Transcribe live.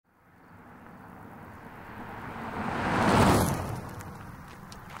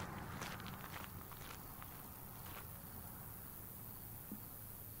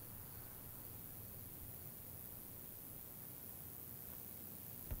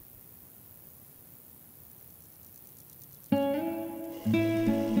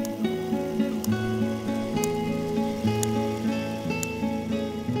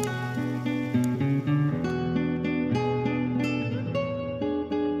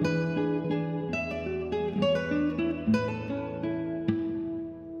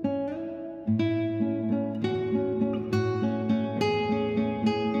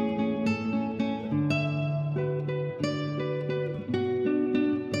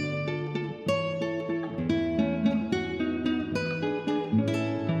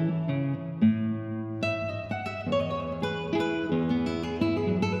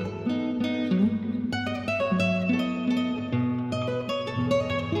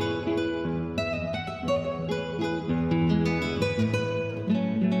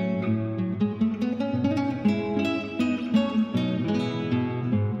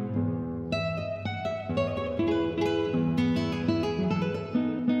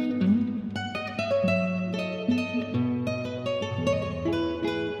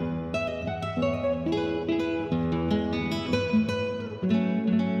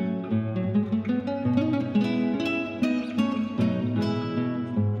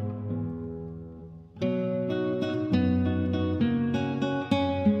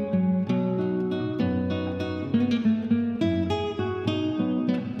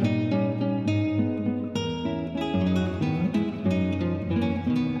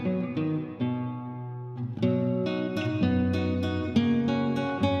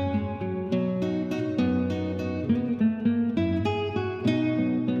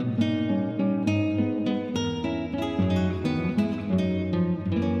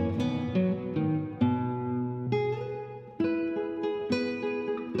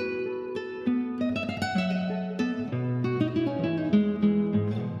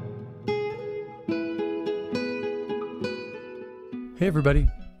Hey everybody,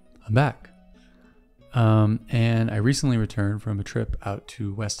 I'm back. And I recently returned from a trip out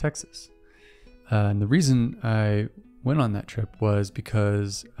to West Texas. And the reason I went on that trip was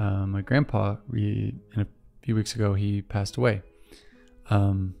because my grandpa, a few weeks ago, he passed away.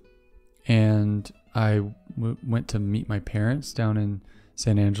 And I went to meet my parents down in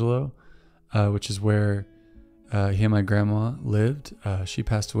San Angelo, which is where he and my grandma lived. She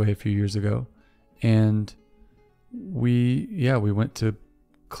passed away a few years ago. And we went to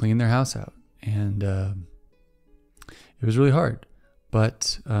clean their house out. And it was really hard.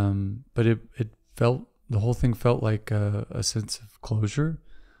 But it felt, the whole thing felt like a sense of closure,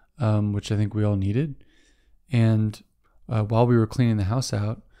 which I think we all needed. And while we were cleaning the house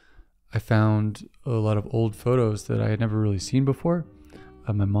out, I found a lot of old photos that I had never really seen before.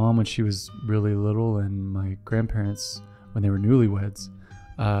 My mom when she was really little, and my grandparents when they were newlyweds,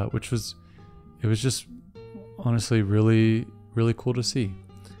 it was just honestly really, really cool to see.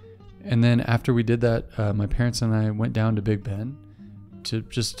 And then after we did that, my parents and I went down to Big Bend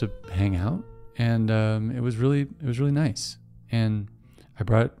to hang out, and it was really nice. And I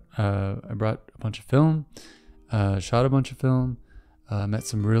brought a bunch of film, shot a bunch of film, met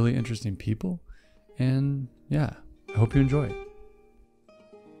some really interesting people, and yeah, I hope you enjoy it.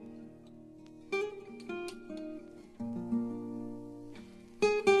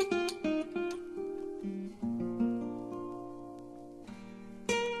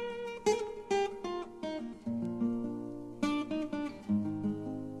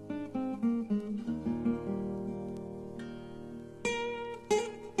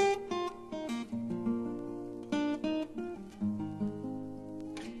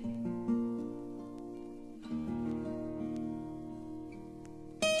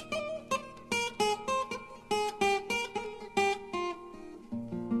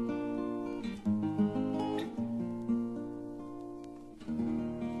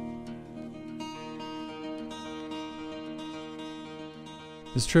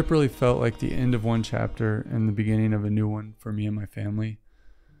 This trip really felt like the end of one chapter and the beginning of a new one for me and my family.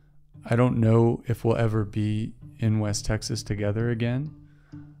 I don't know if we'll ever be in West Texas together again.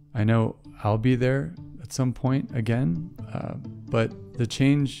 I know I'll be there at some point again, but the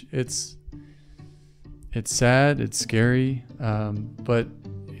change, it's sad, it's scary, but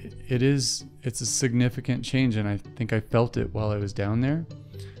it's a significant change, and I think I felt it while I was down there.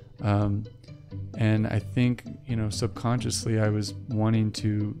 And I think, subconsciously I was wanting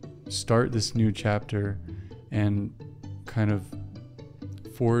to start this new chapter and kind of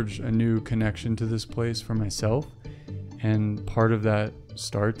forge a new connection to this place for myself. And part of that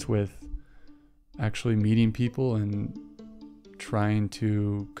starts with actually meeting people and trying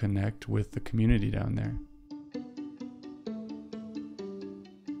to connect with the community down there.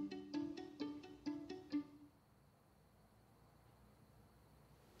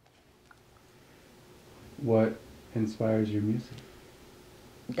 What inspires your music?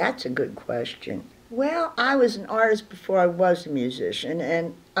 That's a good question. Well, I was an artist before I was a musician,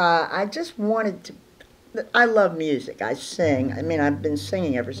 and I just wanted to. I love music. I sing. I mean, I've been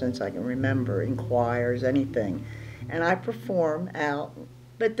singing ever since I can remember, in choirs, anything. And I perform out,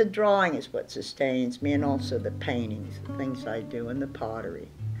 but the drawing is what sustains me, and also the paintings, the things I do, and the pottery.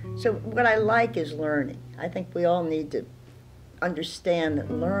 So what I like is learning. I think we all need to understand that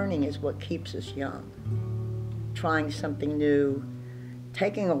learning is what keeps us young. Trying something new,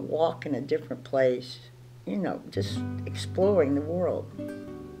 taking a walk in a different place, just exploring the world.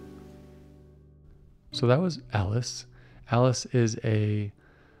 So that was Alice. Alice is a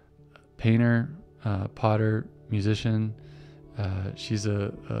painter, potter, musician. She's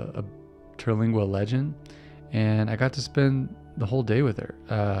a Terlingua legend, and I got to spend the whole day with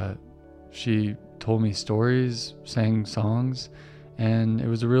her. She told me stories, sang songs, and it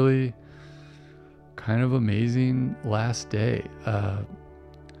was a really kind of amazing last day.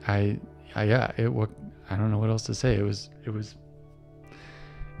 I don't know what else to say. It was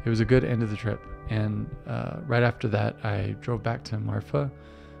a good end of the trip. And right after that, I drove back to Marfa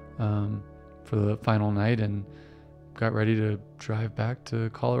for the final night and got ready to drive back to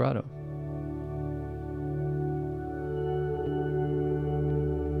Colorado.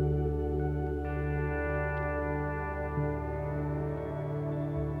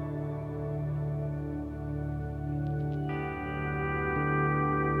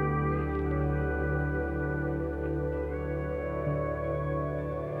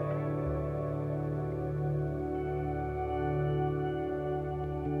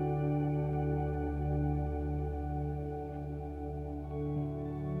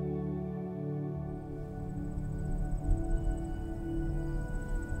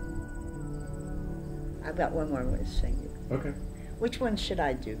 I've got one more I'm going to sing you. Okay. Which one should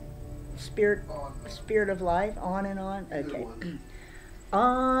I do? Spirit of Life, on and on? Okay.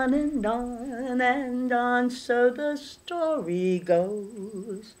 On and on, so the story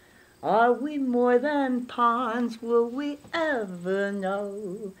goes. Are we more than pawns? Will we ever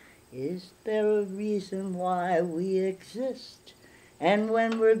know? Is there a reason why we exist? And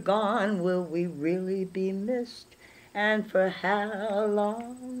when we're gone, will we really be missed? And for how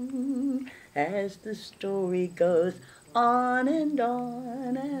long? As the story goes on and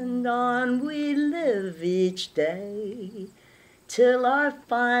on, we live each day till our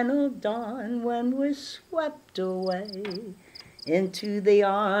final dawn, when we're swept away into the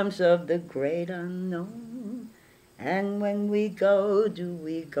arms of the great unknown. And when we go, do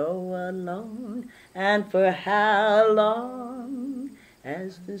we go alone? And for how long?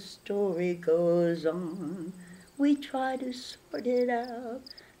 As the story goes on, we try to sort it out,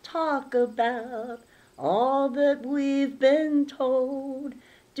 talk about all that we've been told.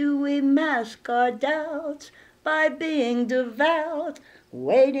 Do we mask our doubts by being devout,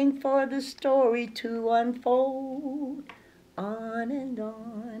 waiting for the story to unfold? On and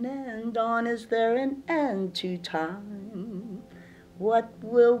on, is there an end to time? What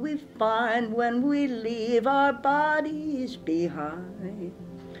will we find when we leave our bodies behind?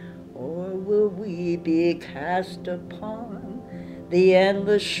 Or will we be cast upon the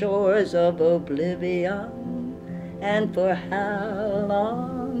endless shores of oblivion? And for how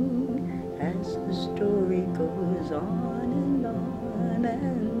long? As the story goes on and on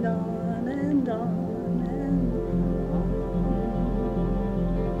and on and on and on.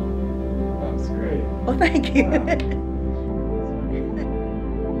 That's great. Oh, thank you. Wow.